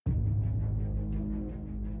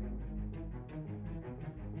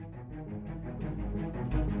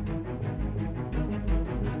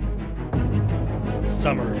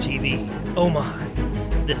Summer TV. Oh my.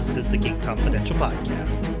 This is the Geek Confidential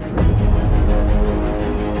Podcast.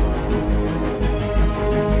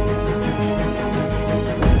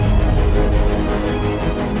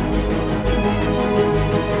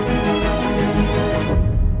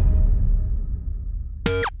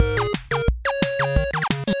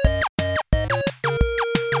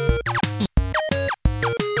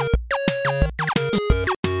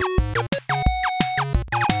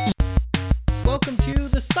 Welcome to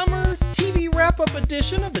the Summer TV Wrap-Up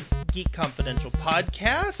edition of the Geek Confidential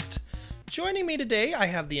Podcast. Joining me today, I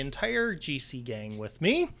have the entire GC gang with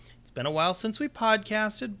me. It's been a while since we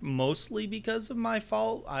podcasted, mostly because of my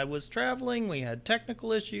fault. I was traveling, we had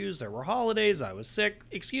technical issues, there were holidays, I was sick.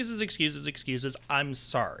 Excuses. I'm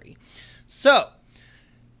sorry. So,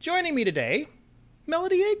 joining me today,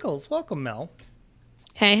 Melody Akles. Welcome, Mel.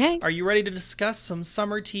 Hey. Are you ready to discuss some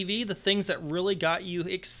summer TV, the things that really got you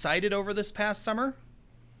excited over this past summer?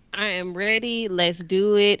 I am ready. Let's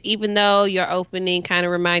do it. Even though your opening kind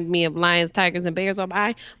of reminded me of Lions, Tigers, and Bears on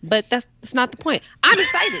by, but that's not the point. I'm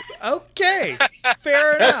excited. Okay.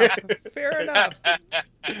 Fair enough.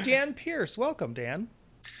 Dan Pierce. Welcome, Dan.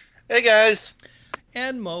 Hey, guys.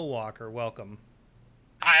 And Mo Walker. Welcome.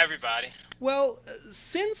 Hi, everybody. Well,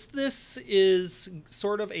 since this is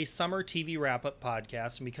sort of a summer TV wrap-up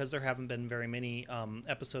podcast, and because there haven't been very many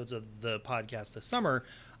episodes of the podcast this summer,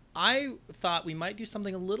 I thought we might do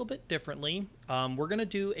something a little bit differently. We're going to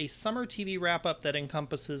do a summer TV wrap-up that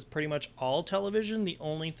encompasses pretty much all television. The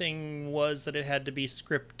only thing was that it had to be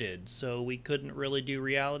scripted, so we couldn't really do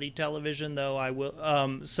reality television, though I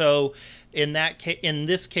will. So in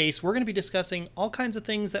this case, we're going to be discussing all kinds of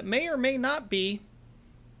things that may or may not be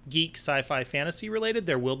geek, sci-fi, fantasy related.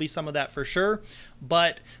 There will be some of that for sure,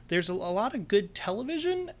 but there's a lot of good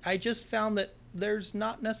television. I just found that there's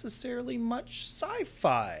not necessarily much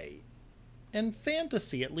sci-fi and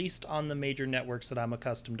fantasy, at least on the major networks that I'm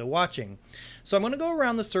accustomed to watching. So I'm going to go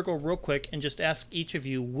around the circle real quick and just ask each of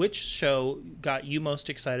you which show got you most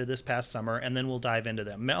excited this past summer, and then we'll dive into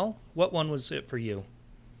them. Mel, what one was it for you?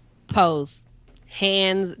 Pose.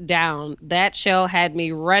 Hands down. That show had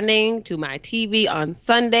me running to my TV on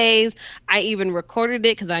Sundays. I even recorded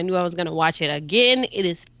it because I knew I was going to watch it again. It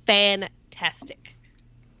is fantastic.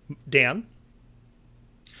 Dan?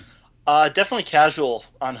 Definitely Casual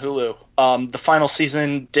on Hulu. The final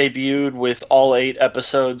season debuted with all 8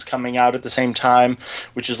 episodes coming out at the same time,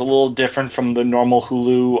 which is a little different from the normal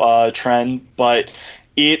Hulu trend, but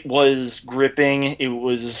it was gripping.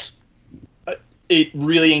 It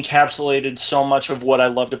really encapsulated so much of what I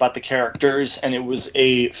loved about the characters, and it was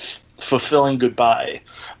a fulfilling goodbye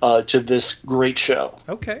to this great show.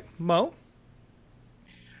 Okay. Mo?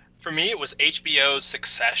 For me, it was HBO's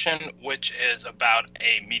Succession, which is about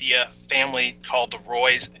a media family called the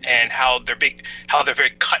Roys, and how they're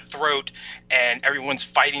very cutthroat, and everyone's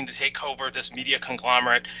fighting to take over this media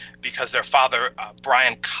conglomerate because their father,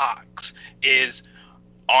 Brian Cox, is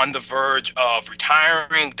on the verge of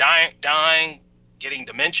retiring, dying, getting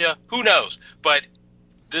dementia. Who knows? But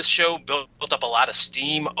this show built up a lot of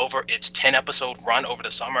steam over its 10-episode run over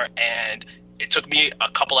the summer, and it took me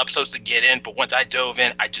a couple episodes to get in, but once I dove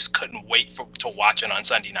in, I just couldn't wait to watch it on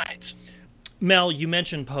Sunday nights. Mel, you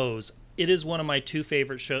mentioned Pose. It is one of my 2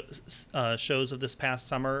 favorite shows of this past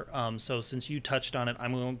summer. So since you touched on it,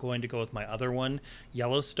 I'm going to go with my other one.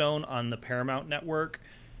 Yellowstone on the Paramount Network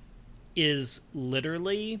is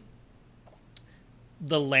literally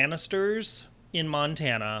the Lannisters in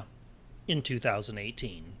Montana in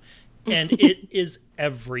 2018. And it is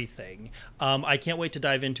everything. I can't wait to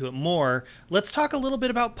dive into it more. Let's talk a little bit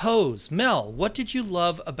about Pose. Mel, what did you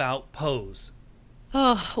love about Pose?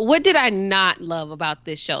 Oh, what did I not love about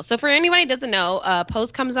this show? So for anybody who doesn't know,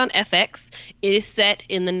 Pose comes on FX. It is set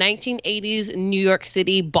in the 1980s New York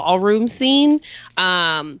City ballroom scene.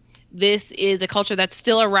 This is a culture that's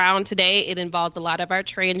still around today. It involves a lot of our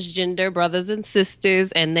transgender brothers and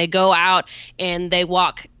sisters, and they go out and they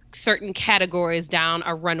walk certain categories down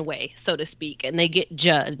a runway, so to speak, and they get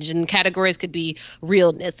judged. And categories could be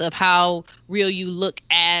realness, of how real you look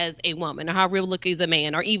as a woman, or how real you look as a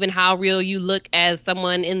man, or even how real you look as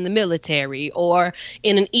someone in the military or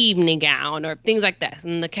in an evening gown, or things like that.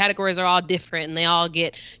 And the categories are all different, and they all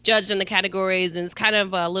get judged in the categories, and it's kind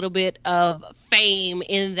of a little bit of fame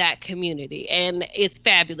in that community, and it's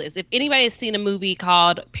fabulous. If anybody has seen a movie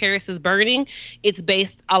called Paris is Burning, it's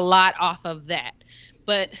based a lot off of that.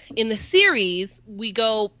 But in the series, we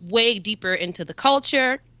go way deeper into the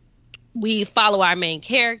culture. We follow our main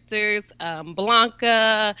characters,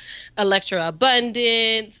 Blanca, Electra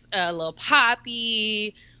Abundance, Lil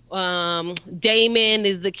Poppy, Damon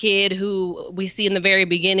is the kid who we see in the very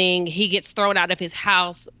beginning. He gets thrown out of his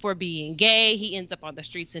house for being gay. He ends up on the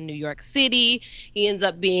streets in New York City. He ends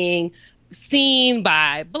up being seen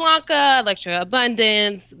by Blanca, Electra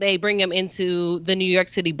Abundance. They bring him into the New York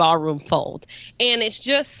City ballroom fold. And it's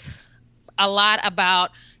just a lot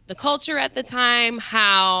about the culture at the time,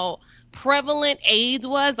 how prevalent AIDS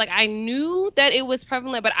was. Like, I knew that it was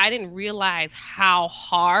prevalent, but I didn't realize how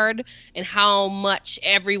hard and how much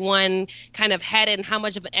everyone kind of had it and how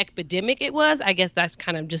much of an epidemic it was. I guess that's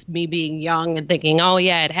kind of just me being young and thinking, oh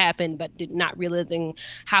yeah, it happened, but not realizing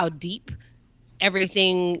how deep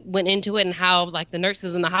everything went into it and how like the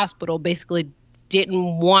nurses in the hospital basically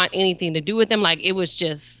didn't want anything to do with them. Like, it was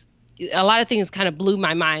just a lot of things kind of blew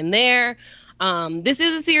my mind there. This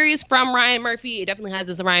is a series from Ryan Murphy. It definitely has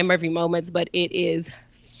its Ryan Murphy moments, but it is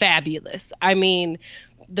fabulous. I mean,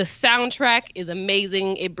 the soundtrack is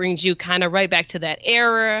amazing. It brings you kind of right back to that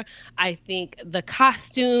era. I think the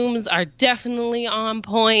costumes are definitely on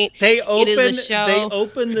point. They open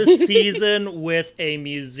the season with a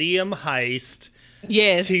museum heist.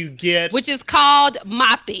 Yes. Which is called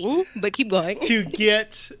mopping, but keep going. To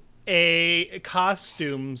get a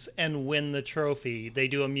costumes and win the trophy. They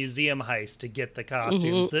do a museum heist to get the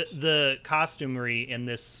costumes. Mm-hmm. The costumery in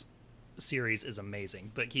this series is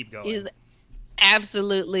amazing, but keep going. Is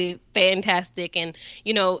absolutely fantastic. And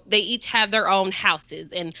you know, they each have their own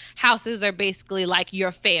houses, and houses are basically like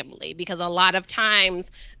your family, because a lot of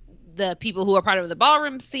times the people who are part of the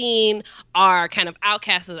ballroom scene are kind of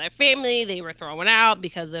outcasts of their family. They were thrown out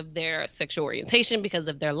because of their sexual orientation, because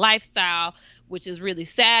of their lifestyle, which is really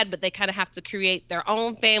sad, but they kind of have to create their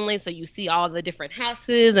own family. So you see all the different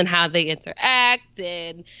houses and how they interact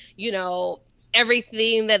and, you know,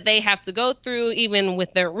 everything that they have to go through, even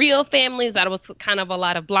with their real families. That was kind of a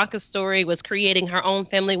lot of Blanca's story, was creating her own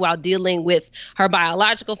family while dealing with her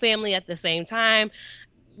biological family at the same time.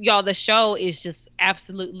 Y'all, the show is just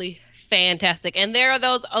absolutely fantastic. And there are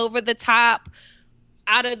those over the top,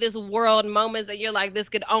 out of this world moments that you're like, this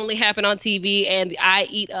could only happen on TV, and I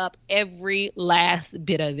eat up every last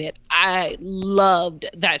bit of it. I loved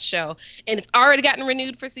that show. And it's already gotten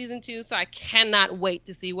renewed for season 2, so I cannot wait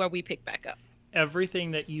to see where we pick back up.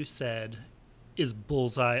 Everything that you said is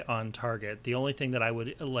bullseye on target. The only thing that I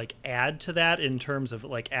would like add to that in terms of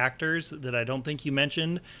like actors that I don't think you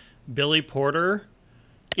mentioned, Billy Porter.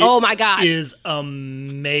 Oh my gosh. Is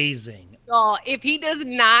amazing. Oh, if he does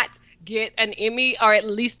not get an Emmy or at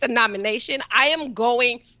least a nomination, I am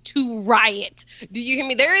going to riot. Do you hear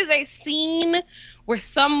me? There is a scene where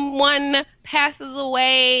someone passes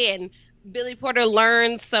away and Billy Porter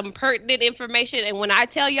learns some pertinent information. And when I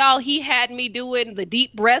tell y'all, he had me doing the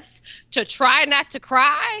deep breaths to try not to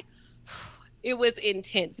cry. It was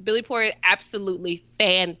intense. Billy Porter, absolutely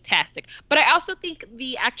fantastic. But I also think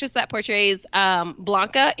the actress that portrays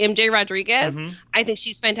Blanca, MJ Rodriguez, I think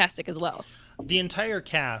she's fantastic as well. The entire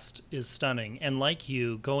cast is stunning. And like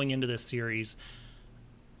you, going into this series,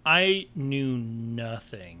 I knew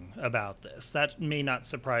nothing about this. That may not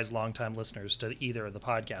surprise longtime listeners to either of the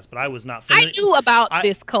podcasts, but I was not familiar. I knew about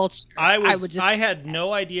this culture. I had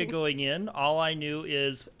no idea going in. All I knew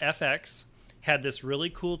is FX had this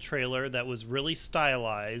really cool trailer that was really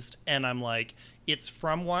stylized, and I'm like, it's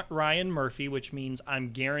from Ryan Murphy, which means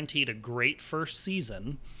I'm guaranteed a great first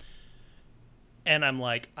season. And I'm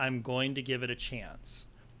like, I'm going to give it a chance.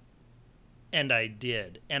 And I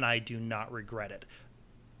did, and I do not regret it.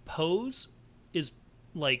 Pose is,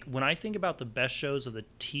 like, when I think about the best shows of the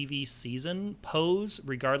TV season, Pose,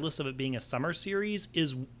 regardless of it being a summer series,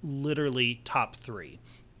 is literally top 3.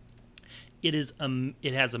 It is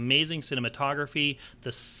it has amazing cinematography. The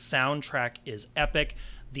soundtrack is epic.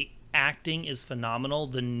 The acting is phenomenal.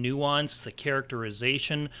 The nuance, the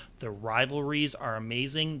characterization, the rivalries are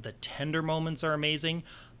amazing. The tender moments are amazing.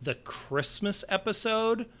 The Christmas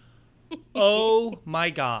episode, oh my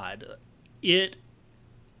God, it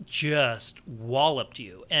just walloped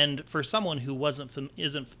you. And for someone who wasn't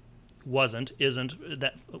familiar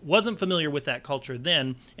with that culture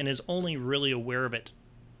then and is only really aware of it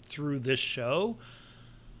through this show,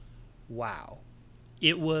 wow,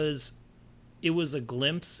 it was a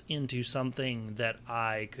glimpse into something that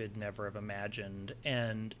I could never have imagined,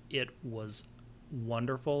 and it was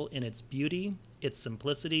wonderful in its beauty, its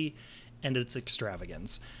simplicity, and its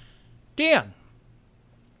extravagance. Dan,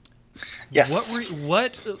 yes,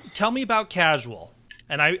 what tell me about Casual.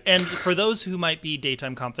 And for those who might be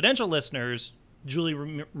Daytime Confidential listeners,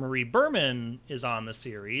 Julie Marie Berman is on the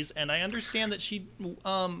series, and I understand that she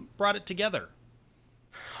brought it together.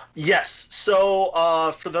 Yes. So,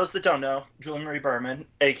 for those that don't know, Julie Marie Berman,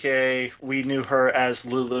 aka we knew her as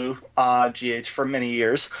Lulu, GH for many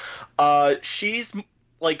years. She's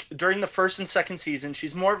like during the first and second season,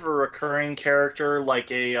 she's more of a recurring character,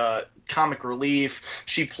 like a comic relief.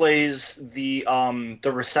 She plays the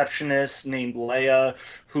receptionist named Leia,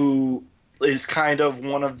 who is kind of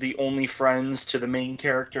one of the only friends to the main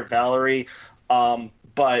character Valerie.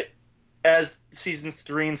 But as seasons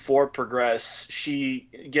 3 and 4 progress, she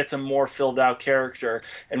gets a more filled out character.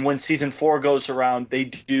 And when season 4 goes around, they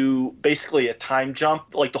do basically a time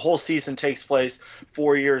jump. Like the whole season takes place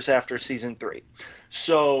 4 years after season 3.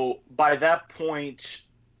 So by that point,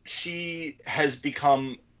 she has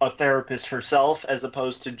become a therapist herself as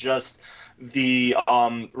opposed to just the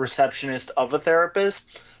receptionist of a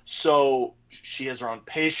therapist. So she has her own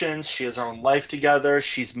patients, she has her own life together,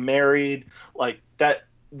 she's married, like that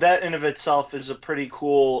in of itself is a pretty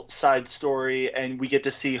cool side story, and we get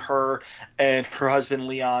to see her and her husband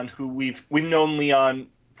Leon, who we've known Leon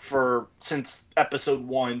for since episode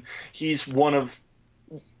 1. He's one of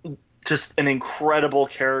just an incredible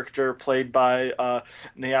character played by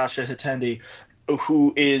Nyasha Hitendi,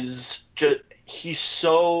 who is just he's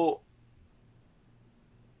so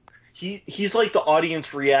he's like the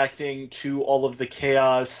audience reacting to all of the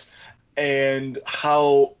chaos and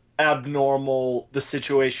how abnormal the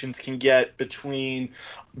situations can get between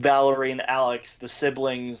Valerie and Alex, the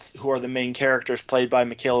siblings who are the main characters played by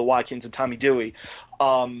Michaela Watkins and Tommy Dewey.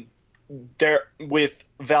 There, with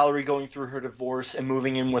Valerie going through her divorce and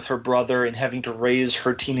moving in with her brother and having to raise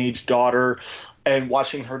her teenage daughter, and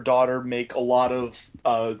watching her daughter make a lot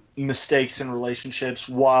of mistakes in relationships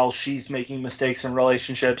while she's making mistakes in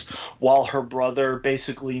relationships, while her brother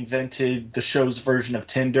basically invented the show's version of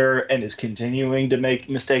Tinder and is continuing to make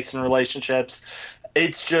mistakes in relationships.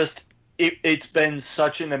 It's just it's been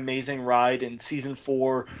such an amazing ride, and season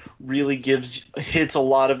 4 really hits a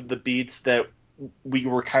lot of the beats that we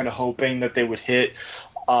were kind of hoping that they would hit.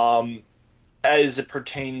 As it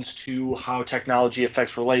pertains to how technology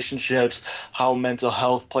affects relationships, how mental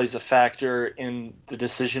health plays a factor in the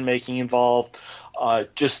decision making involved.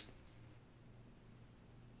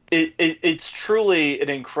 It's truly an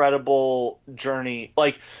incredible journey.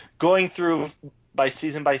 Like going through by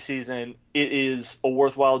season, it is a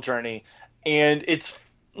worthwhile journey, and it's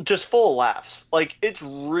just full of laughs. Like it's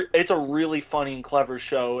a really funny and clever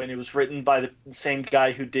show, and it was written by the same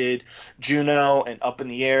guy who did Juno and Up in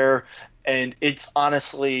the Air. And it's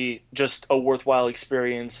honestly just a worthwhile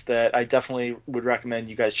experience that I definitely would recommend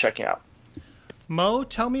you guys checking out. Mo,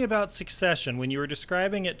 tell me about Succession. When you were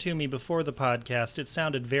describing it to me before the podcast, it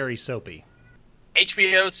sounded very soapy.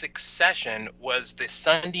 HBO's Succession was the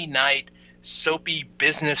Sunday night soapy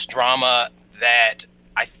business drama that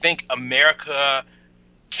I think America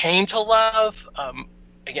came to love.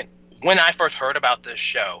 Again, when I first heard about this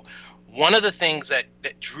show, one of the things that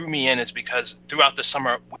drew me in is because throughout the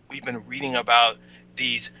summer, we've been reading about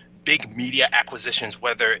these big media acquisitions,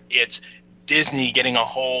 whether it's Disney getting a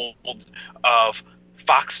hold of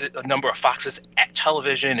a number of Fox's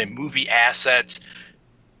television and movie assets,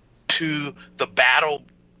 to the battle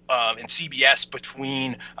in CBS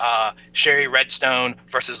between Sherry Redstone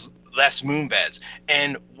versus Les Moonves.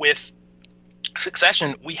 And with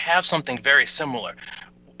Succession, we have something very similar.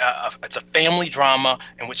 It's a family drama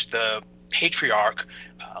in which the patriarch,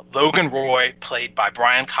 Logan Roy, played by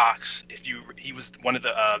Brian Cox, he was one of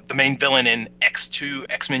the main villain in X2,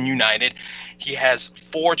 X-Men United. He has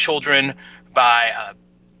 4 children by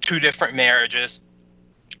 2 different marriages.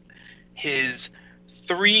 His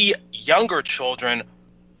 3 younger children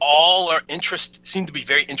all seem to be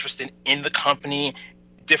very interested in the company,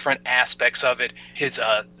 different aspects of it. His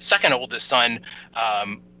second oldest son,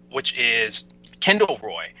 which is Kendall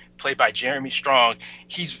Roy, played by Jeremy Strong,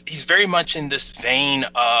 he's very much in this vein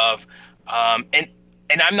of, and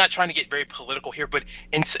I'm not trying to get very political here, but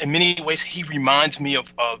in many ways he reminds me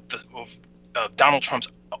of Donald Trump's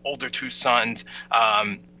older 2 sons,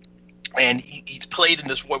 and he's played in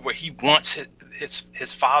this way where he wants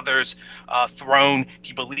his father's throne.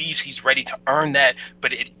 He believes he's ready to earn that,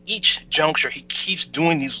 but at each juncture he keeps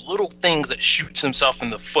doing these little things that shoots himself in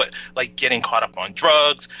the foot, like getting caught up on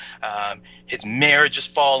drugs. His marriage is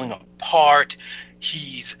falling apart.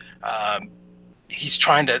 He's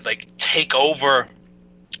trying to take over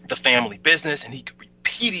the family business, and he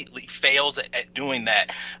repeatedly fails at doing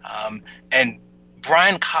that. And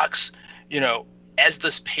Brian Cox, as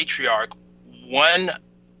this patriarch, one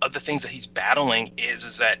of the things that he's battling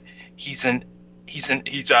is that he's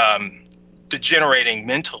degenerating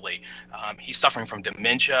mentally. He's suffering from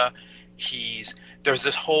dementia. There's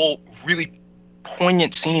this whole really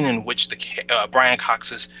poignant scene in which Brian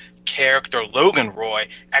Cox's character Logan Roy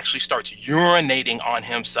actually starts urinating on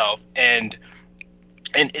himself, and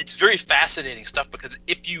it's very fascinating stuff, because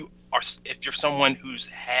if you're someone who's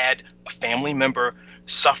had a family member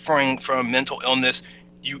suffering from mental illness,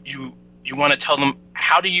 you want to tell them,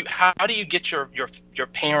 how do you get your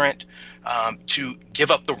parent to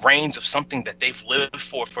give up the reins of something that they've lived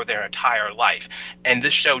for their entire life. And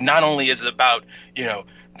this show not only is it about,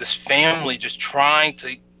 this family just trying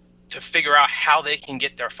to figure out how they can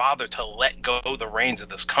get their father to let go the reins of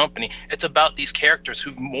this company. It's about these characters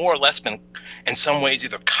who've more or less been, in some ways,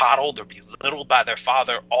 either coddled or belittled by their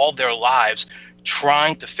father all their lives,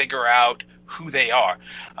 trying to figure out who they are.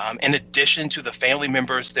 In addition to the family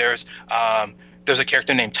members, there's a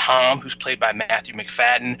character named Tom, who's played by Matthew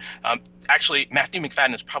Macfadyen. Actually, Matthew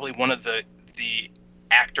Macfadyen is probably one of the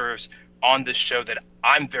actors on this show that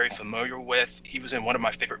I'm very familiar with. He was in one of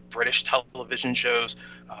my favorite British television shows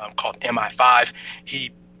called MI5.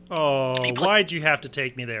 Why'd you have to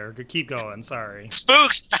take me there? Keep going. Sorry.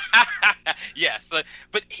 Spooks. Yes,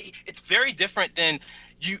 but it's very different than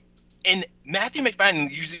you. And Matthew Macfadyen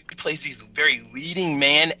usually plays these very leading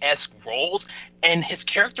man-esque roles, and his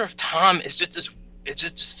character of Tom is just this. It's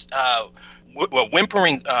just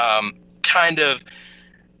whimpering kind of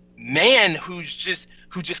man who just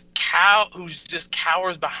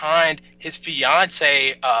cowers behind his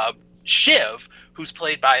fiance Shiv, who's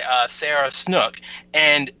played by Sarah Snook.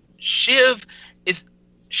 And Shiv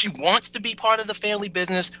she wants to be part of the family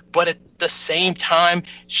business, but at the same time,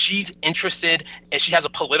 she's interested, and she has a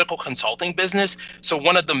political consulting business. So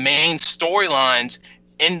one of the main storylines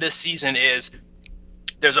in this season is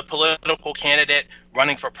there's a political candidate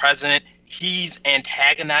running for president. He's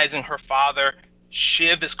antagonizing her father.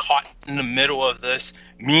 Shiv is caught in the middle of this.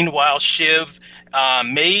 Meanwhile, Shiv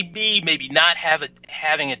maybe not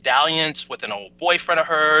having a dalliance with an old boyfriend of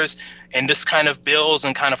hers, and this kind of builds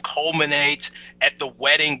and kind of culminates at the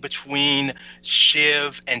wedding between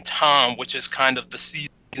Shiv and Tom, which is kind of the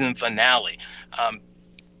season finale.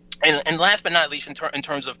 And last but not least, in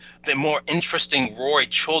terms of the more interesting Roy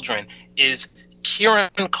children, is Kieran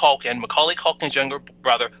Culkin. Macaulay Culkin's younger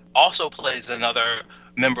brother also plays another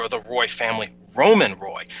member of the Roy family, Roman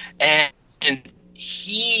Roy. And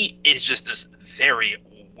he is just this very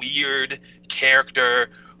weird character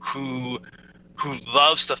who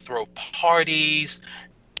loves to throw parties,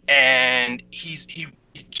 and he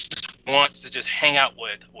just wants to just hang out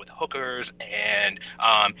with hookers, and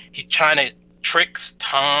he trying to tricks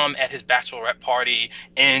Tom at his bachelorette party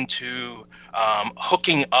into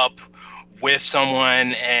hooking up with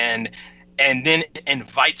someone, and then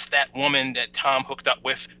invites that woman that Tom hooked up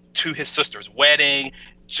with to his sister's wedding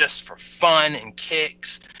just for fun and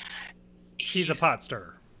kicks. He's a pot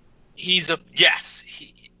stirrer.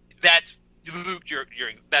 That's Luke.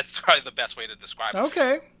 That's probably the best way to describe it.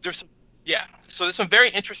 Okay. So there's some very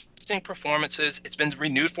interesting performances. It's been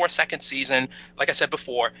renewed for a second season. Like I said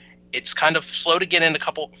before, it's kind of slow to get in a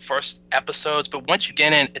couple first episodes, but once you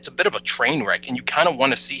get in, it's a bit of a train wreck, and you kind of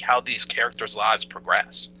want to see how these characters' lives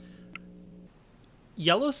progress.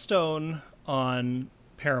 Yellowstone on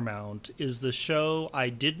Paramount is the show I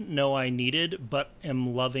didn't know I needed, but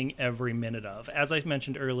am loving every minute of. As I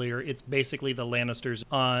mentioned earlier, it's basically the Lannisters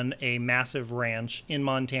on a massive ranch in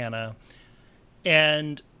Montana,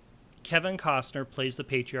 and Kevin Costner plays the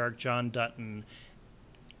patriarch, John Dutton.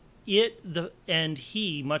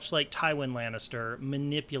 He, much like Tywin Lannister,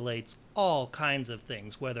 manipulates all kinds of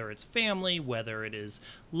things, whether it's family, whether it is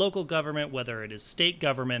local government, whether it is state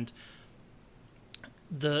government.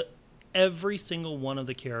 Every single one of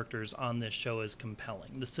the characters on this show is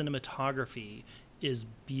compelling. The cinematography is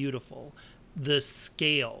beautiful. The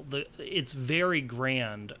scale, it's very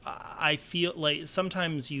grand. I feel like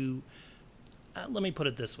sometimes let me put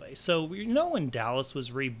it this way. So, when Dallas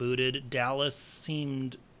was rebooted, Dallas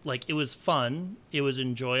seemed like it was fun, it was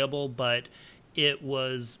enjoyable, but it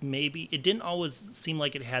didn't always seem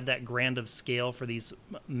like it had that grand of scale for these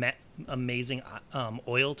amazing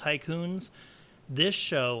oil tycoons. This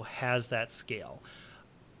show has that scale.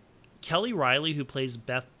 Kelly Riley, who plays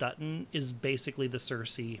Beth Dutton, is basically the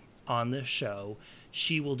Cersei on this show.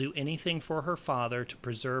 She will do anything for her father to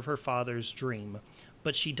preserve her father's dream,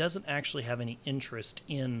 but she doesn't actually have any interest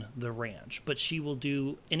in the ranch. But she will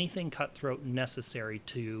do anything cutthroat necessary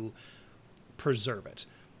to preserve it.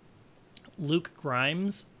 Luke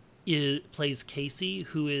Grimes plays Casey,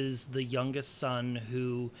 who is the youngest son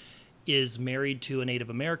who is married to a Native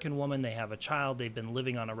American woman. They have a child. They've been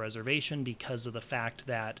living on a reservation because of the fact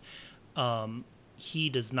that he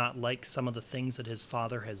does not like some of the things that his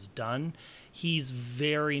father has done. He's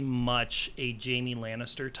very much a Jaime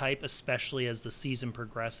Lannister type, especially as the season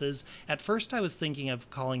progresses. At first I was thinking of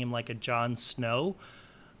calling him like a Jon Snow,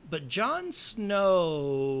 but Jon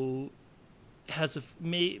Snow has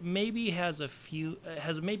maybe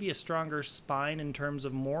a stronger spine in terms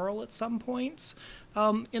of moral at some points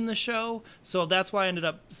in the show. So that's why I ended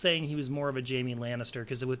up saying he was more of a Jaime Lannister,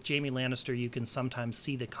 because with Jaime Lannister you can sometimes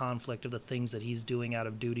see the conflict of the things that he's doing out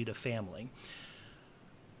of duty to family.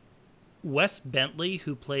 Wes Bentley,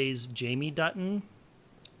 who plays Jaime Dutton,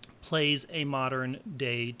 plays a modern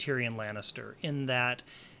day Tyrion Lannister in that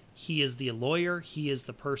he is the lawyer. He is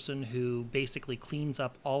the person who basically cleans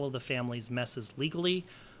up all of the family's messes legally,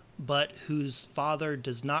 but whose father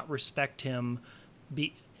does not respect him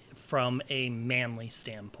from a manly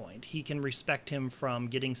standpoint. He can respect him from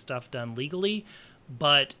getting stuff done legally,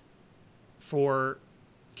 but for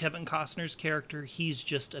Kevin Costner's character, he's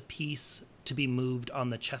just a piece to be moved on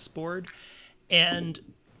the chessboard. And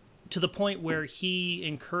to the point where he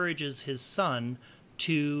encourages his son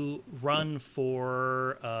to run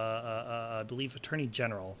for, I believe, Attorney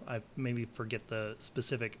General. I maybe forget the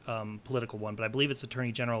specific political one, but I believe it's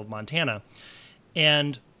Attorney General of Montana.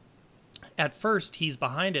 And at first, he's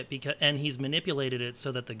behind it and he's manipulated it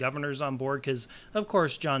so that the governor's on board, because, of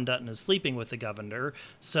course, John Dutton is sleeping with the governor.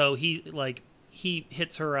 So he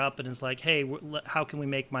hits her up and is like, hey, how can we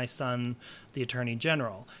make my son the Attorney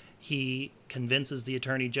General? He convinces the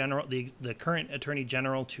Attorney General, the current Attorney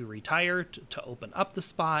General, to retire, to open up the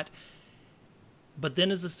spot. But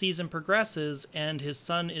then as the season progresses and his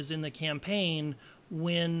son is in the campaign,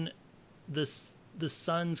 when the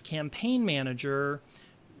son's campaign manager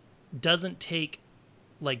doesn't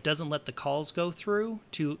let the calls go through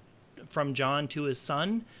from John to his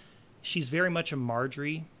son, she's very much a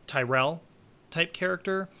Marjorie Tyrell type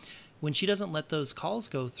character. When she doesn't let those calls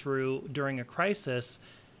go through during a crisis,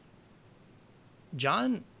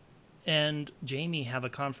 John and Jaime have a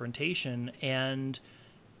confrontation, and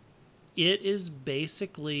it is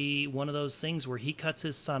basically one of those things where he cuts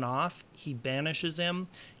his son off, he banishes him,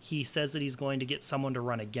 he says that he's going to get someone to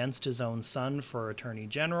run against his own son for Attorney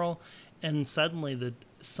General, and suddenly the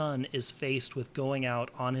son is faced with going out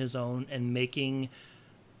on his own and making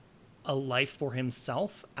a life for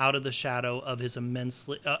himself out of the shadow of his immense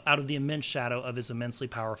shadow of his immensely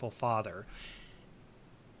powerful father.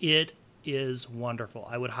 It is wonderful.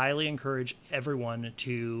 I would highly encourage everyone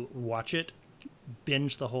to watch it,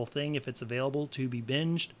 binge the whole thing if it's available to be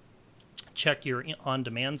binged. Check your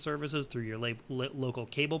on-demand services through your local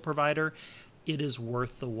cable provider. It is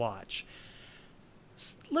worth the watch.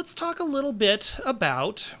 Let's talk a little bit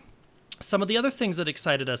about some of the other things that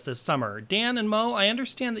excited us this summer. Dan and Mo, I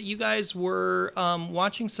understand that you guys were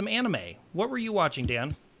watching some anime. What were you watching,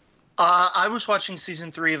 Dan? I was watching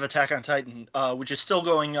season 3 of Attack on Titan, which is still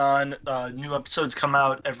going on. New episodes come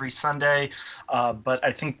out every Sunday, but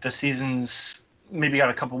I think the season's maybe got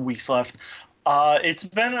a couple weeks left. It's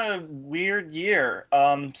been a weird year.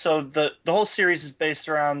 So the whole series is based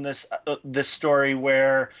around this story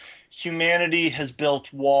where humanity has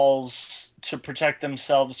built walls to protect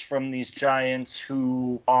themselves from these giants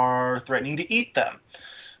who are threatening to eat them.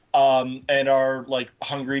 And are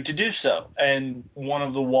hungry to do so. And one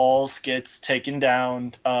of the walls gets taken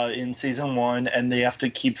down in season 1, and they have to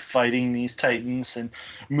keep fighting these titans and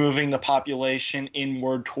moving the population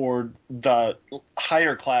inward toward the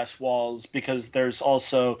higher class walls, because there's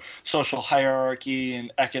also social hierarchy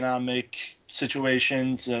and economic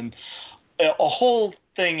situations and a whole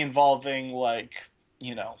thing involving are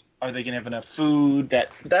they going to have enough food,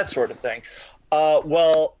 that sort of thing.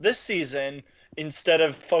 Well, this season, instead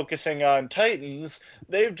of focusing on Titans,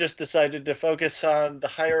 they've just decided to focus on the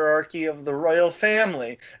hierarchy of the royal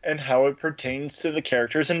family and how it pertains to the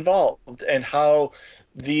characters involved, and how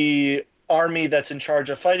the army that's in charge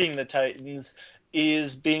of fighting the Titans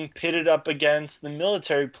is being pitted up against the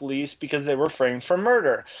military police because they were framed for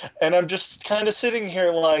murder. And I'm just kind of sitting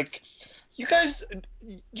here like, you guys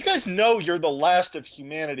know you're the last of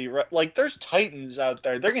humanity, right? There's Titans out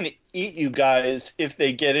there. They're going to eat you guys if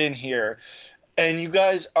they get in here. And you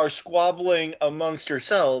guys are squabbling amongst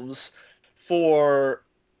yourselves for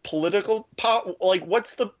political power.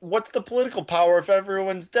 What's the political power if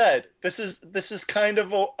everyone's dead? This is kind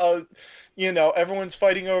of a everyone's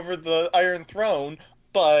fighting over the Iron Throne,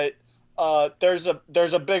 but there's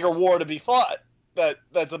a bigger war to be fought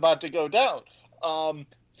that's about to go down.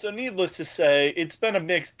 So needless to say, it's been a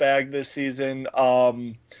mixed bag this season.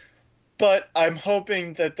 But I'm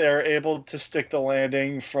hoping that they're able to stick the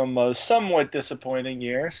landing from a somewhat disappointing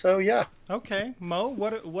year. So, yeah. Okay. Mo,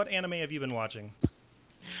 what anime have you been watching?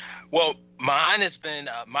 Well, mine has been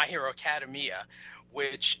My Hero Academia,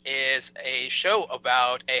 which is a show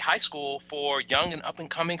about a high school for young and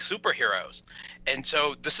up-and-coming superheroes. And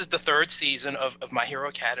so this is the third season of My Hero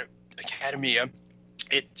Academia.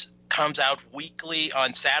 It comes out weekly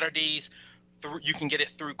on Saturdays. You can get it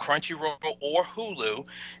through Crunchyroll or Hulu.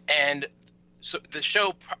 And so the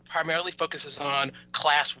show primarily focuses on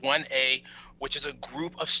Class 1A, which is a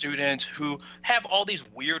group of students who have all these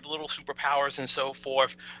weird little superpowers and so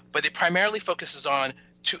forth, but it primarily focuses on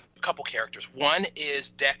a couple characters. One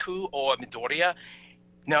is Deku, or Midoriya.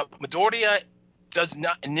 Now, Midoriya does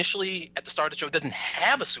not initially, at the start of the show, doesn't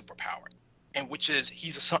have a superpower, and which is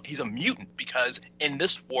he's a mutant, because in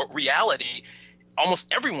this reality,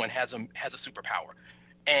 almost everyone has a superpower.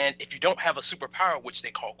 And if you don't have a superpower, which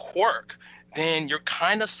they call quirk, then you're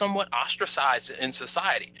kind of somewhat ostracized in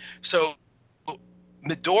society. So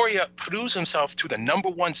Midoriya proves himself to the #1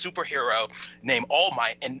 superhero named All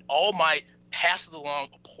Might, and All Might passes along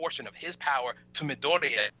a portion of his power to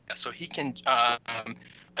Midoriya so he can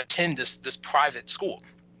attend this private school.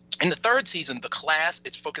 In the third season, the class,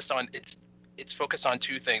 it's focused on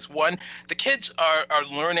two things. One, the kids are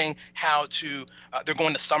learning how to, they're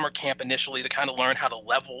going to summer camp initially to kind of learn how to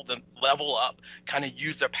level up, kind of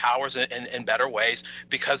use their powers in better ways,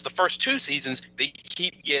 because the first two seasons, they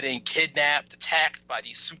keep getting kidnapped, attacked by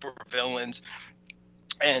these super villains.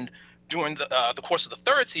 And during the course of the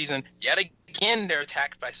third season, yet again, they're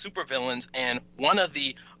attacked by supervillains, and one of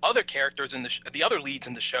the other characters in the other leads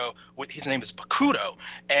in the show, his name is Bakuto,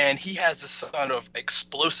 and he has this sort of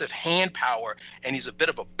explosive hand power, and he's a bit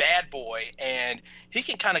of a bad boy, and he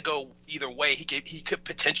can kind of go either way. He could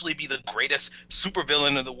potentially be the greatest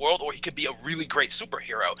supervillain in the world, or he could be a really great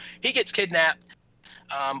superhero. He gets kidnapped.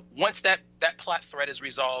 Once that plot thread is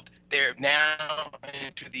resolved, they're now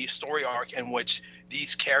into the story arc in which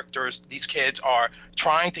these kids are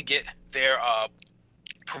trying to get their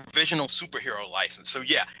provisional superhero license. So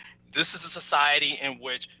yeah, this is a society in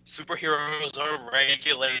which superheroes are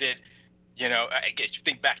regulated. You know, I guess you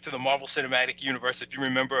think back to the Marvel Cinematic Universe. If you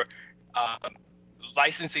remember,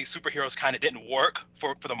 licensing superheroes kind of didn't work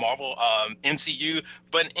for the Marvel MCU,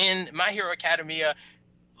 but in My Hero Academia,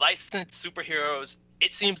 licensed superheroes,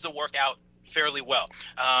 it seems to work out fairly well.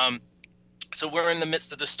 So we're in the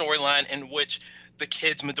midst of the storyline in which the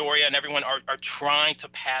kids, Midoriya and everyone, are trying to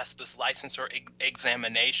pass this licensure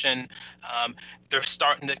examination. They're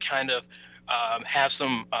starting to kind of have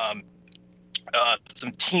some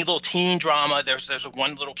teen drama. There's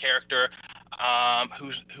one little character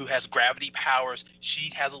who has gravity powers.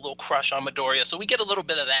 She has a little crush on Midoriya, so we get a little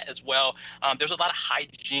bit of that as well. There's a lot of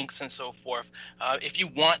hijinks and so forth. If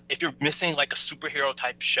you're missing like a superhero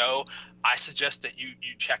type show, I suggest that you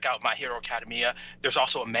check out My Hero Academia. There's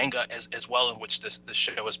also a manga as well in which this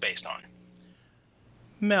show is based on.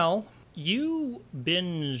 Mel, you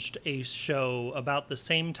binged a show about the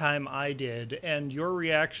same time I did, and your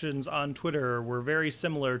reactions on Twitter were very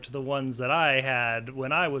similar to the ones that I had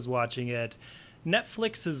when I was watching it.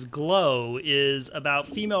 Netflix's Glow is about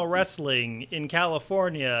female wrestling in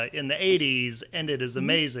California in the 80s, and it is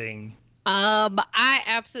amazing. I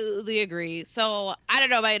absolutely agree. So I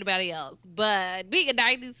don't know about anybody else, but being a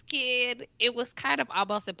 90s kid, it was kind of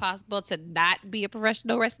almost impossible to not be a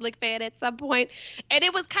professional wrestling fan at some point. And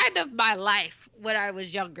it was kind of my life when I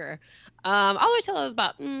was younger. All the way till I was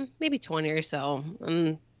about maybe 20 or so.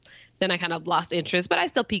 Then I kind of lost interest, but I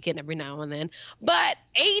still peek in every now and then. But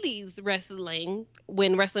 80s wrestling,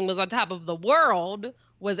 when wrestling was on top of the world,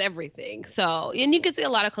 was everything. So, and you can see a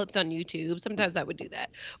lot of clips on YouTube. Sometimes I would do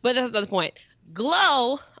that. But that's not the point.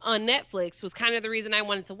 Glow on Netflix was kind of the reason I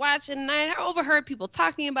wanted to watch it, and I overheard people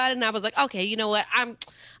talking about it, and I was like, okay, you know what? I'm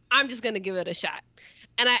just going to give it a shot.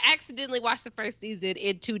 And I accidentally watched the first season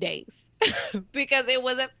in 2 days because it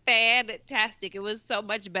was fantastic. It was so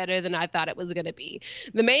much better than I thought it was going to be.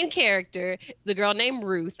 The main character is a girl named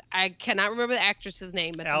Ruth. I cannot remember the actress's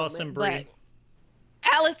name at Alison the moment, Brie.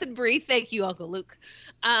 Alison Brie, thank you, Uncle Luke.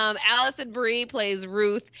 Alison Brie plays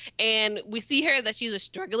Ruth, and we see her that she's a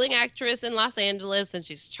struggling actress in Los Angeles, and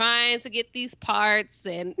she's trying to get these parts.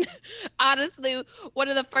 And honestly, one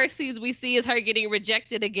of the first scenes we see is her getting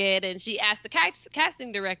rejected again, and she asks the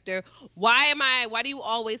casting director, "Why do you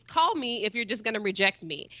always call me if you're just going to reject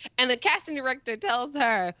me?" And the casting director tells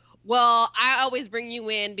her, "Well, I always bring you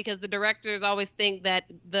in because the directors always think that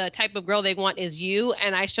the type of girl they want is you,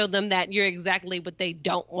 and I show them that you're exactly what they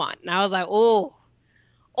don't want." And I was like,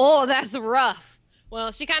 oh, that's rough.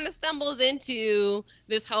 Well, she kind of stumbles into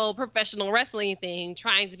this whole professional wrestling thing,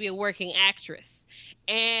 trying to be a working actress.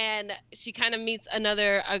 And she kind of meets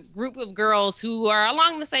a group of girls who are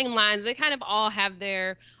along the same lines. They kind of all have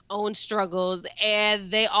their own struggles,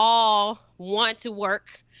 and they all want to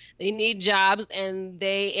work. They need jobs, and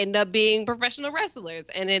they end up being professional wrestlers.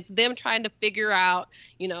 And it's them trying to figure out,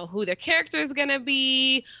 who their character is going to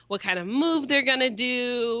be, what kind of move they're going to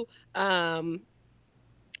do, and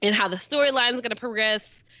how the storyline is going to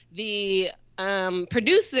progress. The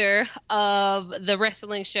producer of the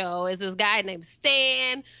wrestling show is this guy named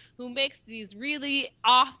Stan, who makes these really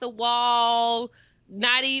off the wall,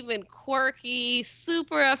 not even quirky,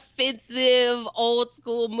 super offensive old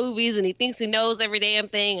school movies, and he thinks he knows every damn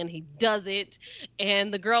thing and he doesn't.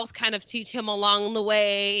 And the girls kind of teach him along the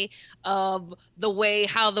way of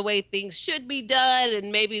how the way things should be done,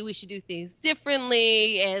 and maybe we should do things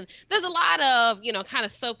differently. And there's a lot of, kind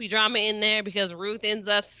of soapy drama in there because Ruth ends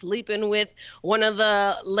up sleeping with one of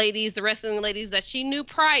the wrestling ladies that she knew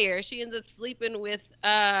prior. She ends up sleeping with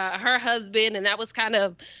her husband, and that was kind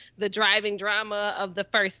of the driving drama of the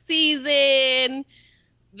first season.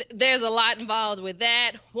 There's a lot involved with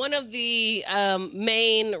that. One of the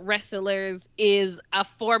main wrestlers is a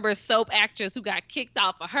former soap actress who got kicked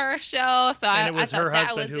off of her show. So and it was her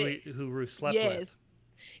husband who Ruth slept with.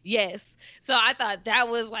 Yes. So I thought that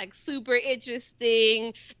was like super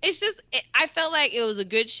interesting. I felt like it was a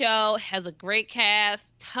good show, has a great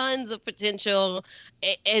cast, tons of potential.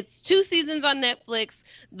 It's 2 seasons on Netflix.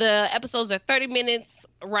 The episodes are 30 minutes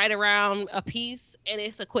right around a piece, and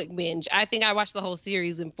it's a quick binge. I think I watched the whole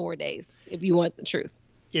series in 4 days, if you want the truth.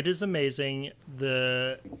 It is amazing.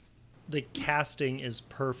 The casting is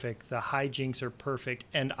perfect. The hijinks are perfect.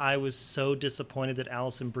 And I was so disappointed that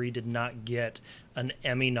Alison Brie did not get an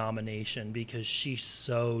Emmy nomination because she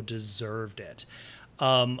so deserved it.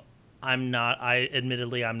 I'm not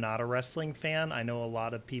a wrestling fan. I know a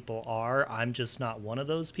lot of people are. I'm just not one of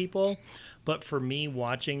those people. But for me,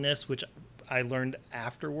 watching this, which I learned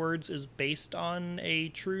afterwards is based on a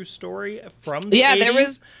true story from the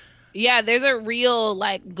 80s. There's a real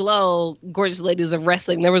Glow Gorgeous Ladies of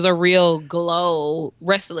Wrestling. There was a real Glow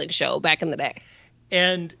wrestling show back in the day.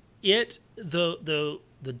 And the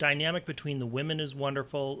dynamic between the women is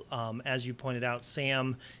wonderful. As you pointed out,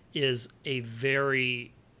 Sam is a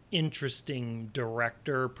very interesting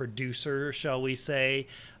director, producer, shall we say.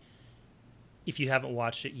 If you haven't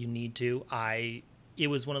watched it, you need to. It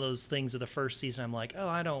was one of those things of the first season. I'm like,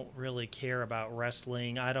 I don't really care about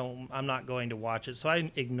wrestling. I'm not going to watch it. So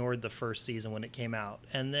I ignored the first season when it came out.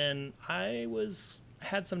 And then I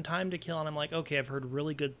had some time to kill, and I'm like, okay, I've heard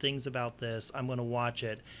really good things about this. I'm going to watch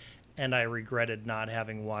it. And I regretted not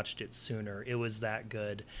having watched it sooner. It was that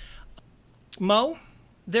good. Mo,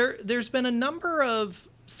 there's been a number of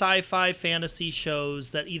sci-fi fantasy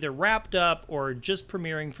shows that either wrapped up or just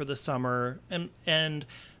premiering for the summer. And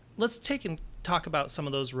let's talk about some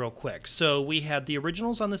of those real quick. So we had the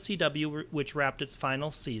originals on the CW, which wrapped its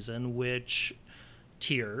final season, which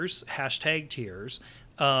Tears.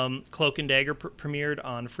 Cloak and Dagger premiered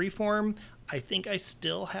on Freeform. I think I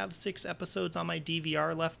still have 6 episodes on my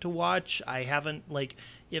DVR left to watch. I haven't,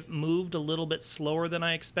 it moved a little bit slower than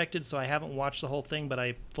I expected, so I haven't watched the whole thing, but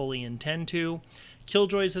I fully intend to.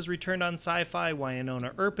 Killjoys has returned on Sci-Fi.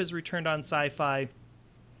 Wynonna Earp has returned on Sci-Fi.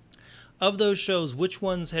 Of those shows, which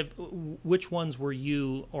ones were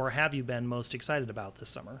you or have you been most excited about this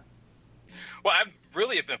summer? Well, I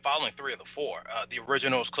really have been following 3 of the 4. The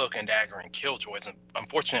originals, Cloak and Dagger, and Killjoys. And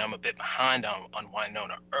unfortunately, I'm a bit behind on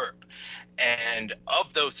Wynonna Earp. And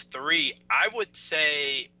of those 3, I would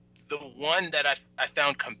say the one that I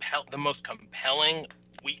found the most compelling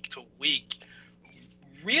week to week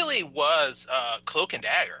really was Cloak and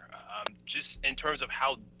Dagger. Just in terms of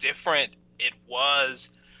how different it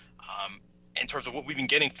was. In terms of what we've been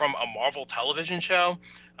getting from a Marvel television show,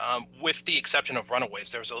 with the exception of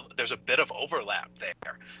Runaways, there's a bit of overlap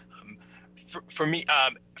there. For me,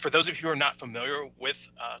 for those of you who are not familiar with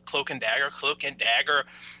Cloak and Dagger,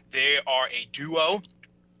 they are a duo.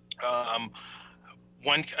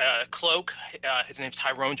 One Cloak, his name's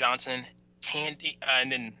Tyrone Johnson,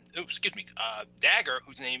 Dagger,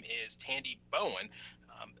 whose name is Tandy Bowen.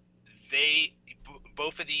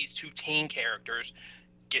 Both of these 2 teen characters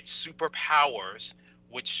get superpowers,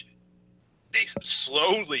 which they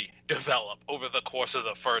slowly develop over the course of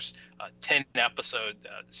the first 10 episode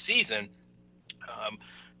season.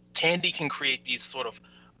 Tandy can create these sort of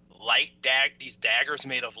these daggers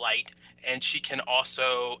made of light, and she can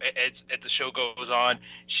also, as the show goes on,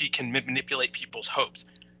 she can manipulate people's hopes.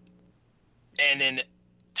 And then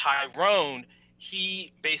Tyrone,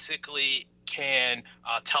 he basically can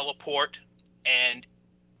teleport, and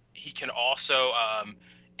he can also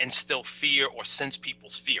instill fear or sense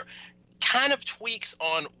people's fear. Kind of tweaks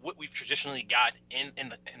on what we've traditionally got in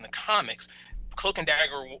the comics. Cloak and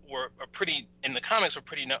Dagger were pretty in the comics were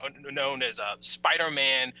pretty known as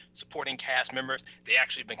Spider-Man supporting cast members. They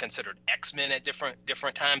actually been considered X-Men at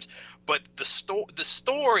different times. But the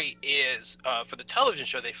story is for the television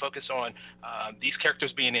show, they focus on these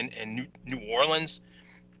characters being in New Orleans.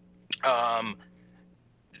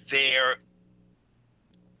 They're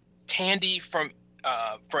Tandy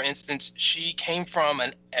for instance, she came from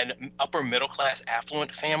an upper middle class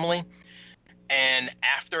affluent family, and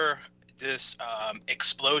after this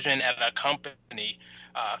explosion at a company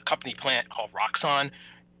plant called Roxxon,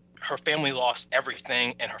 her family lost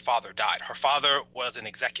everything and her father died. Her father was an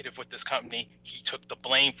executive with this company. He took the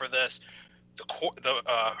blame for this.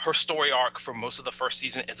 Her story arc for most of the first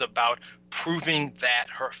season is about proving that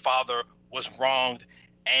her father was wronged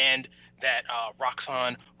and that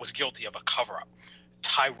Roxxon was guilty of a cover-up.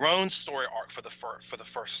 Tyrone's story arc for the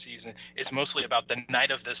first season is mostly about the night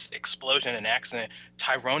of this explosion and accident.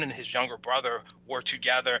 Tyrone and his younger brother were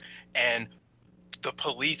together, and the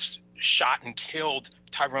police shot and killed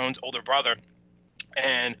Tyrone's older brother.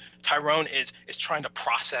 And Tyrone is trying to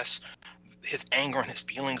process his anger and his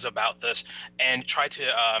feelings about this, and try to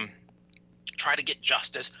get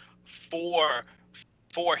justice for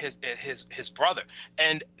his brother.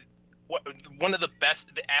 And one of the best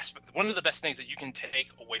things that you can take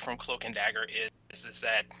away from Cloak and Dagger is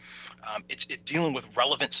that it's dealing with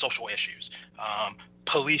relevant social issues,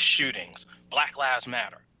 police shootings, Black Lives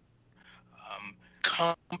Matter,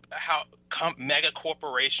 mega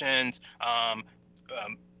corporations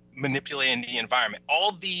manipulating the environment.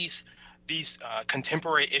 All these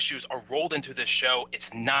contemporary issues are rolled into this show.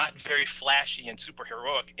 It's not very flashy and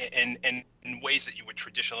superheroic in ways that you would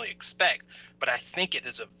traditionally expect, but I think it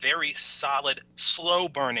is a very solid,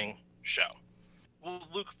 slow-burning show. Well,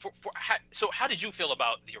 Luke, how did you feel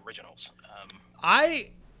about the originals?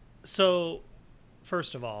 So,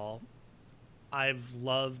 first of all, I've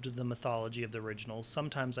loved the mythology of the originals.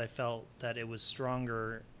 Sometimes I felt that it was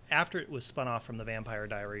stronger after it was spun off from the Vampire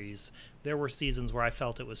Diaries. There were seasons where I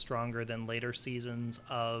felt it was stronger than later seasons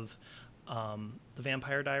of the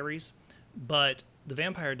Vampire Diaries. But the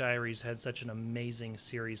Vampire Diaries had such an amazing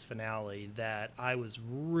series finale that I was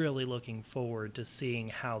really looking forward to seeing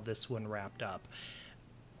how this one wrapped up.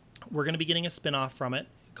 We're going to be getting a spin-off from it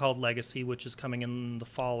called Legacy, which is coming in the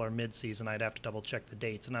fall or mid-season. I'd have to double check the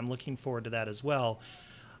dates, and I'm looking forward to that as well.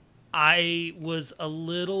 I was a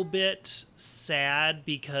little bit sad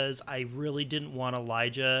because I really didn't want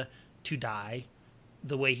Elijah to die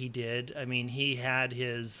the way he did. I mean, he had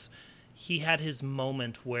his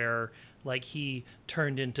moment where, like, he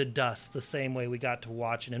turned into dust the same way we got to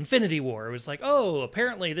watch in Infinity War. It was like, oh,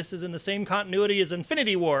 apparently this is in the same continuity as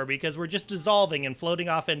Infinity War because we're just dissolving and floating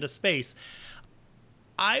off into space.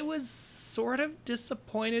 I was sort of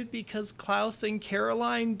disappointed because Klaus and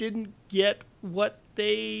Caroline didn't get what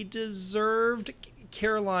they deserved.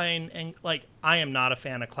 Caroline, and like, I am not a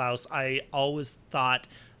fan of Klaus. I always thought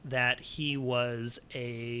that he was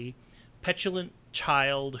a petulant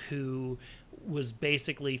child who was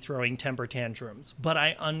basically throwing temper tantrums, but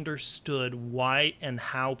I understood why and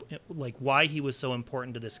how, like, why he was so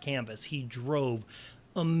important to this canvas. He drove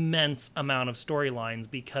immense amount of storylines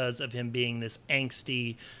because of him being this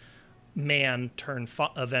angsty man turned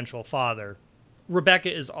eventual father.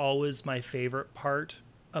 Rebecca is always my favorite part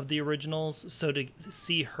of the originals, so to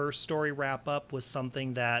see her story wrap up was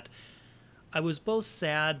something that I was both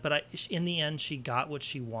sad, but in the end she got what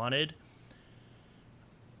she wanted.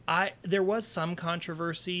 There was some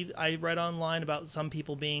controversy I read online about some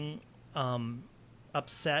people being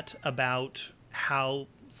upset about how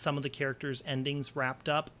some of the characters' endings wrapped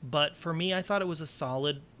up, but for me, I thought it was a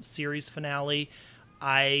solid series finale.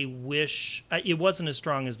 I wish it wasn't as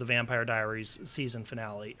strong as the Vampire Diaries season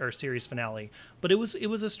finale or series finale, but it was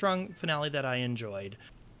a strong finale that I enjoyed.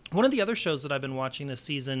 One of the other shows that I've been watching this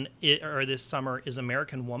season or this summer is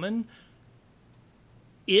American Woman.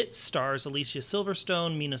 It stars Alicia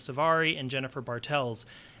Silverstone, Mina Suvari, and Jennifer Bartels,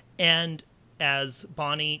 and as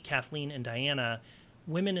Bonnie, Kathleen, and Diana,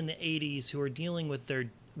 women in the 80s who are dealing with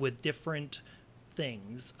different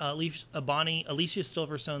things. Alicia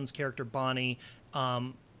Silverstone's character Bonnie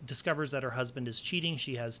discovers that her husband is cheating.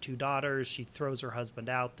 She has 2 daughters. She throws her husband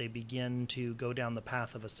out. They begin to go down the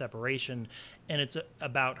path of a separation, and it's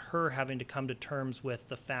about her having to come to terms with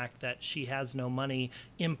the fact that she has no money,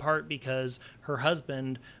 in part because her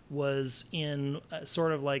husband was in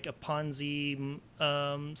sort of like a Ponzi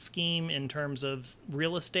scheme in terms of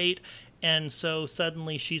real estate. And so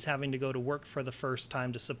suddenly she's having to go to work for the first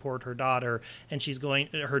time to support her daughters, and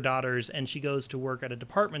she goes to work at a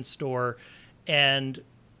department store, and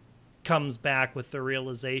comes back with the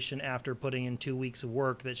realization after putting in 2 weeks of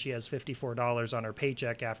work that she has $54 on her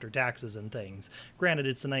paycheck after taxes and things. Granted,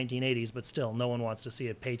 it's the 1980s, but still, no one wants to see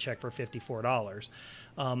a paycheck for $54.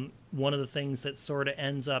 One of the things that sort of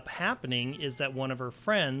ends up happening is that one of her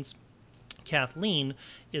friends, Kathleen,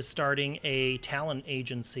 is starting a talent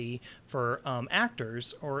agency for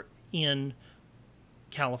actors in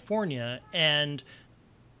California, and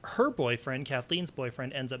her boyfriend, Kathleen's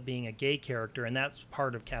boyfriend, ends up being a gay character, and that's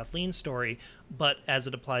part of Kathleen's story. But as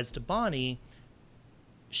it applies to Bonnie,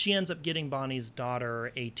 she ends up getting Bonnie's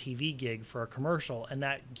daughter a TV gig for a commercial, and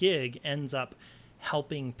that gig ends up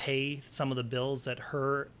helping pay some of the bills that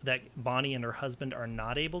Bonnie and her husband are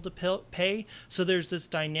not able to pay. So there's this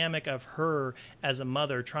dynamic of her as a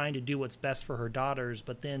mother trying to do what's best for her daughters,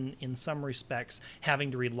 but then in some respects having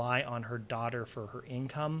to rely on her daughter for her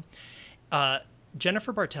income.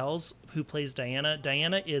 Jennifer Bartels, who plays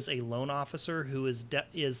Diana is a loan officer who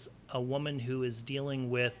is a woman who is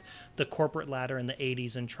dealing with the corporate ladder in the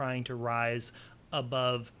 80s and trying to rise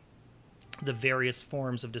above the various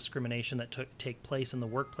forms of discrimination that take place in the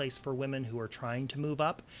workplace for women who are trying to move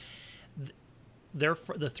up.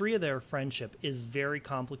 The three of their friendship is very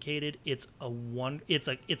complicated. It's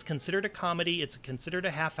considered a comedy. It's considered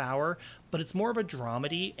a half hour, but it's more of a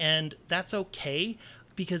dramedy, and that's okay,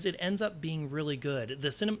 because it ends up being really good.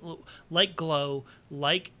 Like Glow,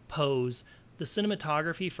 like Pose, the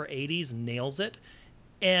cinematography for 80s nails it,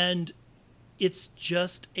 and it's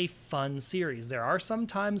just a fun series. There are some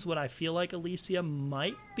times when I feel like Alicia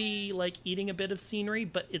might be like eating a bit of scenery,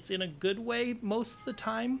 but it's in a good way most of the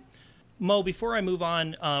time. Mo, before I move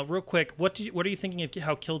on, real quick, what are you thinking of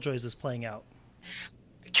how Killjoys is playing out?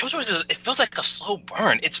 Killjoys it feels like a slow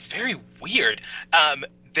burn. It's very weird.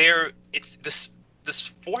 This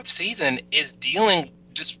fourth season is dealing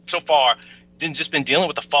been dealing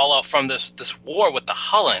with the fallout from this war with the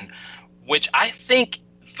Hullen, which I think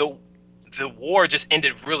the war just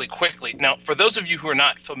ended really quickly. Now, for those of you who are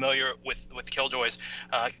not familiar with Killjoys,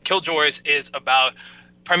 Killjoys is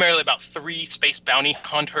primarily about three space bounty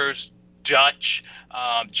hunters, Dutch,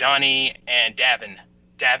 Johnny, and Davin.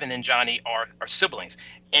 Davin and Johnny are siblings.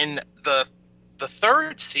 In the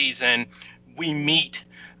third season, we meet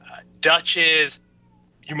Dutch's,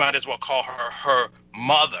 you might as well call her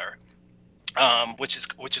mother, which is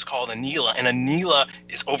called Anila, and Anila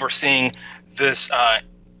is overseeing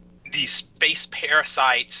these space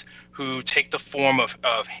parasites who take the form of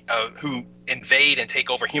who invade and take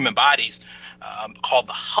over human bodies, called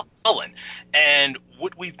the Hullen. And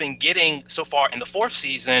what we've been getting so far in the fourth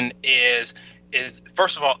season is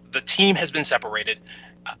first of all, the team has been separated,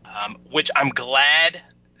 which I'm glad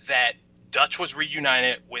that Dutch was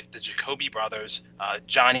reunited with the Jacoby brothers,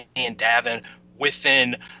 Johnny and Davin,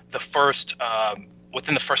 within the first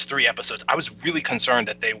 3 episodes. I was really concerned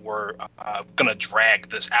that they were going to drag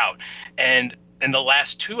this out. And in the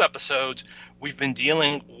last 2 episodes, we've been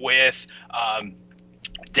dealing with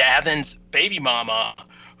Davin's baby mama,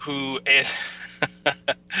 who is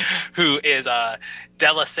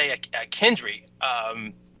Delasea Kendry.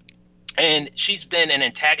 And she's been an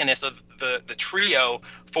antagonist of the trio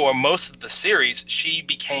for most of the series. She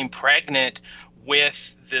became pregnant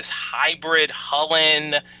with this hybrid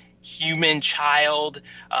Hullen human child.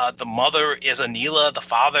 The mother is Anila, the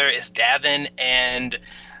father is Davin, and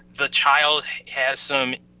the child has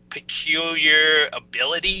some peculiar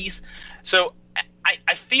abilities. So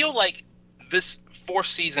I feel like this fourth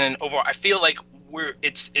season overall, I feel like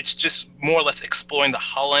it's just more or less exploring the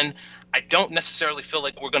Hullen. I don't necessarily feel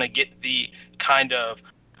like we're going to get the kind of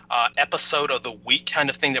episode of the week kind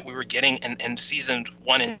of thing that we were getting in seasons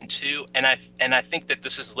 1 and 2, and I think that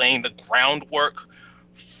this is laying the groundwork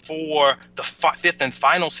for the fifth and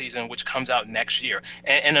final season, which comes out next year.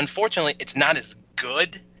 And unfortunately, it's not as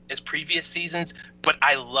good as previous seasons, but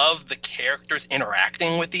I love the characters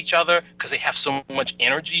interacting with each other because they have so much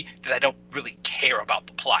energy that I don't really care about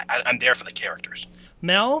the plot. I'm there for the characters.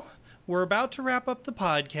 Mel, we're about to wrap up the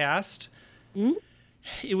podcast. Mm-hmm.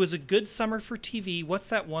 It was a good summer for TV. What's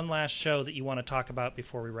that one last show that you want to talk about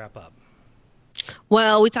before we wrap up?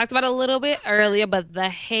 Well, we talked about it a little bit earlier, but The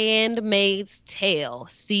Handmaid's Tale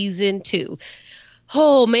Season 2.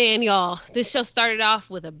 Oh, man, y'all. This show started off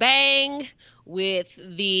with a bang, with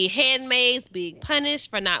the handmaids being punished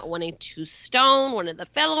for not wanting to stone one of the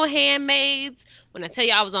fellow handmaids. When I tell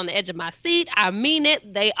you I was on the edge of my seat, I mean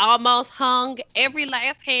it. They almost hung every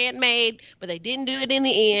last handmaid, but they didn't do it in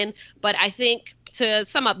the end. But I think to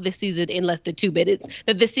sum up this season in less than 2 minutes,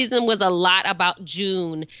 that this season was a lot about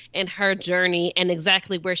June and her journey and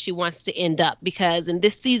exactly where she wants to end up. Because in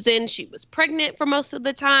this season, she was pregnant for most of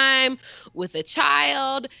the time with a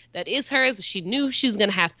child that is hers. She knew she was going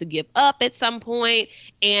to have to give up at some point.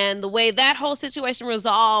 And the way that whole situation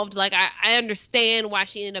resolved, like, I understand why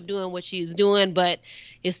she ended up doing what she's doing, but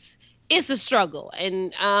it's a struggle.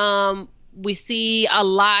 And we see a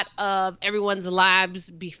lot of everyone's lives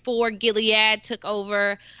before Gilead took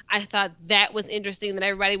over. I thought that was interesting, that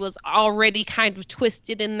everybody was already kind of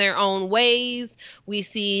twisted in their own ways. We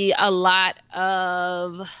see a lot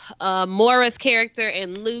of Moira's character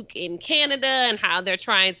and Luke in Canada and how they're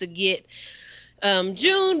trying to get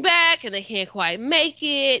June back and they can't quite make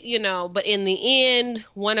it, but in the end,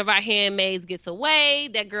 one of our handmaids gets away.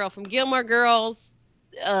 That girl from Gilmore Girls,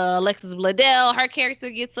 Alexis Bledel, her character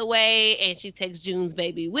gets away and she takes June's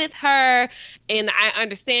baby with her. And I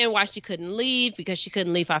understand why she couldn't leave, because she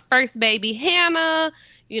couldn't leave her first baby, Hannah,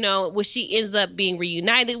 which she ends up being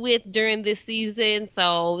reunited with during this season.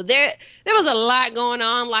 So there was a lot going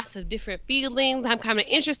on, lots of different feelings. I'm kind of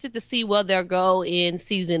interested to see where they'll go in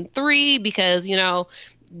season 3, because,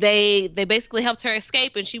 they basically helped her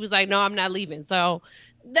escape and she was like, no, I'm not leaving. So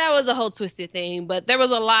that was a whole twisted thing, but there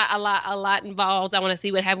was a lot involved. I want to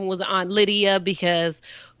see what happened with Aunt Lydia, because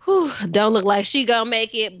don't look like she gonna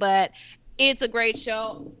make it, but it's a great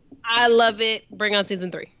show. I love it. Bring on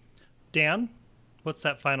season 3. Dan, what's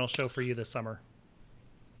that final show for you this summer?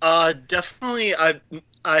 Definitely.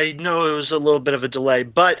 I know it was a little bit of a delay,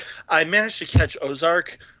 but I managed to catch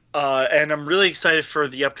Ozark. And I'm really excited for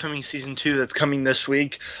the upcoming season 2 that's coming this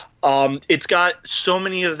week. It's got so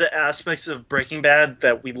many of the aspects of Breaking Bad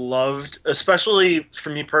that we loved, especially for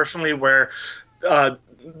me personally, where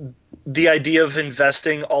the idea of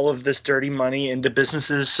investing all of this dirty money into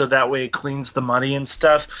businesses so that way it cleans the money and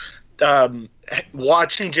stuff.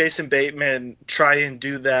 Watching Jason Bateman try and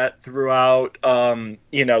do that throughout,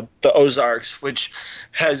 the Ozarks, which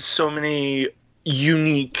has so many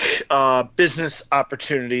unique business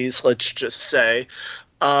opportunities, let's just say.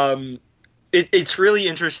 It's really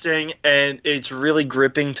interesting, and it's really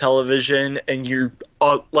gripping television, and you're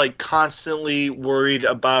constantly worried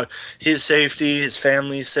about his safety, his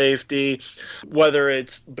family's safety, whether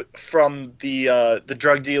it's from the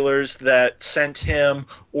drug dealers that sent him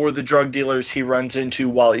or the drug dealers he runs into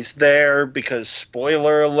while he's there, because,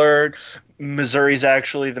 spoiler alert, Missouri's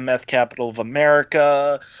actually the meth capital of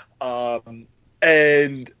America.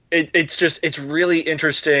 And it's really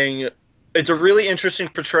interesting. It's a really interesting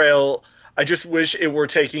portrayal. I just wish it were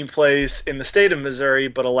taking place in the state of Missouri,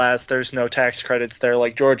 but alas, there's no tax credits there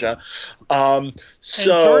like Georgia. And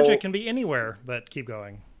Georgia can be anywhere, but keep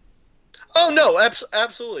going. Oh, no,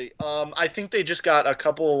 absolutely. I think they just got a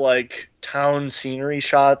couple, town scenery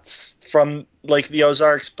shots from, the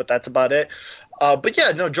Ozarks, but that's about it. But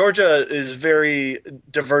yeah, no, Georgia is very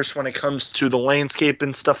diverse when it comes to the landscape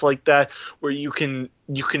and stuff like that, where you can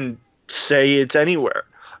say it's anywhere,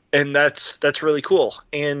 and that's really cool,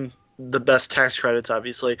 and the best tax credits,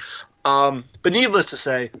 obviously. But needless to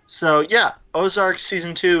say, so yeah, Ozark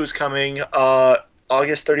season 2 is coming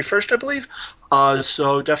August 31st, I believe.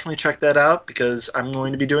 So definitely check that out, because I'm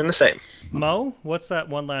going to be doing the same. Mo, what's that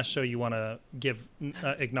one last show you want to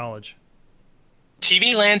acknowledge?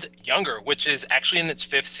 TV Land's Younger, which is actually in its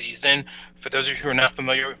 5th season. For those of you who are not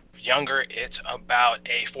familiar with Younger, it's about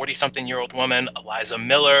a 40-something-year-old woman, Eliza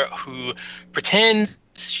Miller, who pretends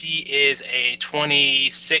she is a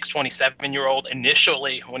 26, 27-year-old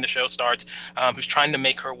initially when the show starts, who's trying to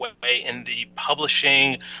make her way in the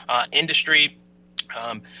publishing industry.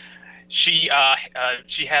 She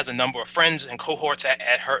has a number of friends and cohorts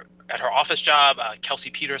at her office job.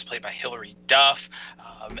 Kelsey Peters, played by Hilary Duff,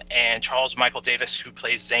 and Charles Michael Davis, who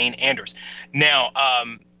plays Zane Anders. Now,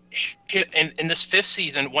 in this 5th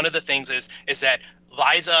season, one of the things is that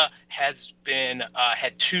Liza has been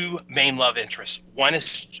had 2 main love interests. One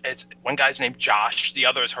guy's named Josh. The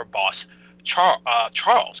other is her boss,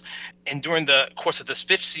 Charles. And during the course of this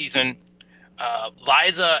 5th season,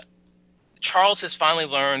 Charles has finally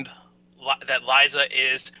learned that Liza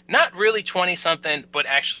is not really 20-something, but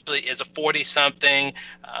actually is a 40-something.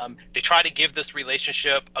 They try to give this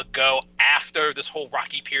relationship a go after this whole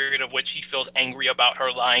rocky period of which he feels angry about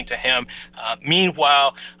her lying to him.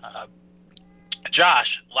 Meanwhile,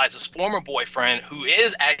 Josh, Liza's former boyfriend, who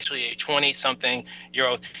is actually a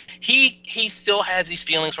 20-something-year-old, he still has these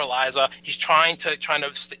feelings for Liza. He's trying to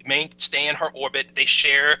stay in her orbit. They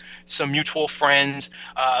share some mutual friends,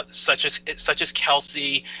 such as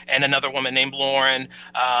Kelsey and another woman named Lauren,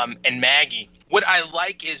 and Maggie. what I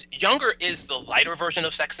like is Younger is the lighter version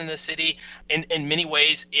of Sex and the City. In many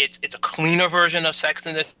ways, it's a cleaner version of Sex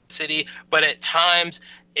and the City, but at times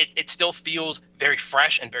it still feels very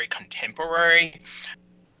fresh and very contemporary.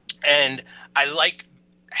 And I like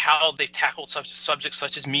how they've tackled such subjects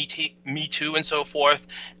such as Me Too and so forth.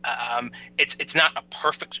 It's not a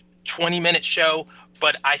perfect 20-minute show,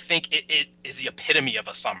 but I think it is the epitome of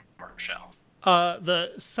a summer show.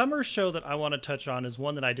 The summer show that I want to touch on is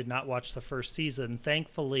one that I did not watch the first season.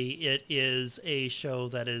 Thankfully, it is a show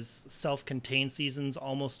that is self-contained seasons,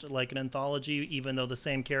 almost like an anthology, even though the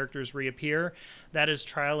same characters reappear. That is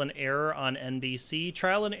Trial and Error on NBC.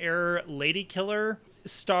 Trial and Error Lady Killer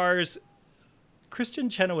stars Kristen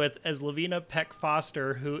Chenoweth as Lavina Peck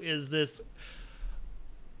Foster, who is this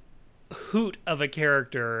hoot of a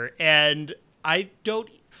character, and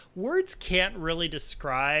words can't really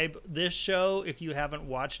describe this show if you haven't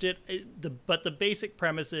watched it. But the basic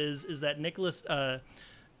premise is that Nicholas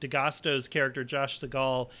D'Agosto's character, Josh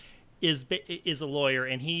Segal, is a lawyer,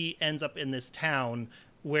 and he ends up in this town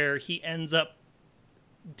where he ends up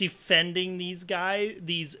defending these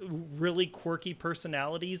really quirky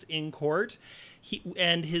personalities in court. He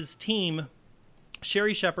and his team,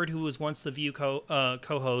 Sherry Shepard, who was once the View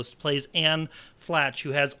co-host, plays Anne Flatch,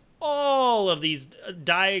 who has all of these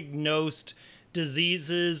diagnosed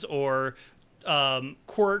diseases or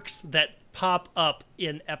quirks that pop up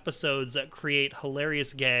in episodes that create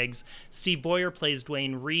hilarious gags. Steve Boyer plays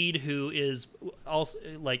Dwayne Reed, who is also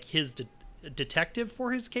like his detective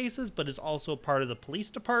for his cases, but is also part of the police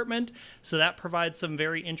department. So that provides some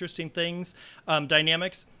very interesting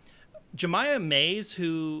dynamics. Jemiah Mays,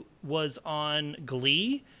 who was on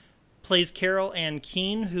Glee, plays Carol Ann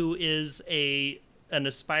Keene, who is an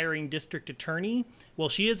aspiring district attorney. Well,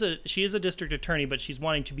 she is a district attorney, but she's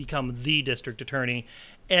wanting to become the district attorney.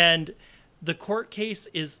 And the court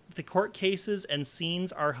cases and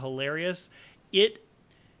scenes are hilarious.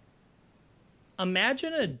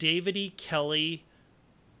 Imagine a David E. Kelley,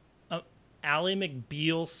 Ally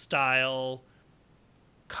McBeal style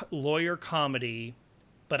lawyer comedy,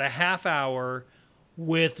 but a half hour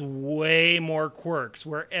with way more quirks,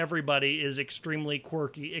 where everybody is extremely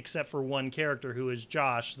quirky except for one character, who is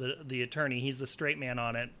Josh, the attorney. He's the straight man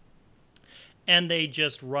on it. And they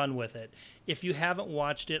just run with it. If you haven't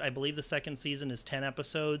watched it, I believe the second season is 10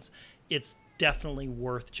 episodes. It's definitely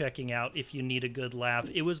worth checking out if you need a good laugh.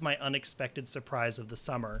 It was my unexpected surprise of the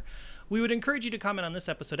summer. We would encourage you to comment on this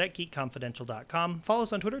episode at geekconfidential.com. Follow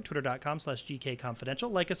us on Twitter,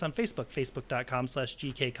 twitter.com/gkconfidential. Like us on Facebook,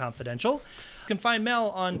 facebook.com/gkconfidential. You can find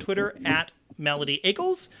Mel on Twitter at Melody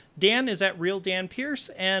Ackles. Dan is at Real Dan Pierce,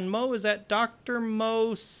 and Mo is at Dr.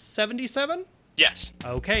 Mo77. Yes.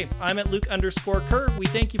 Okay, I'm at Luke_Kerr. We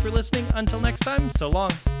thank you for listening. Until next time, so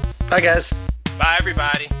long. Bye, guys. Bye,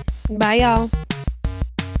 everybody. Bye, y'all.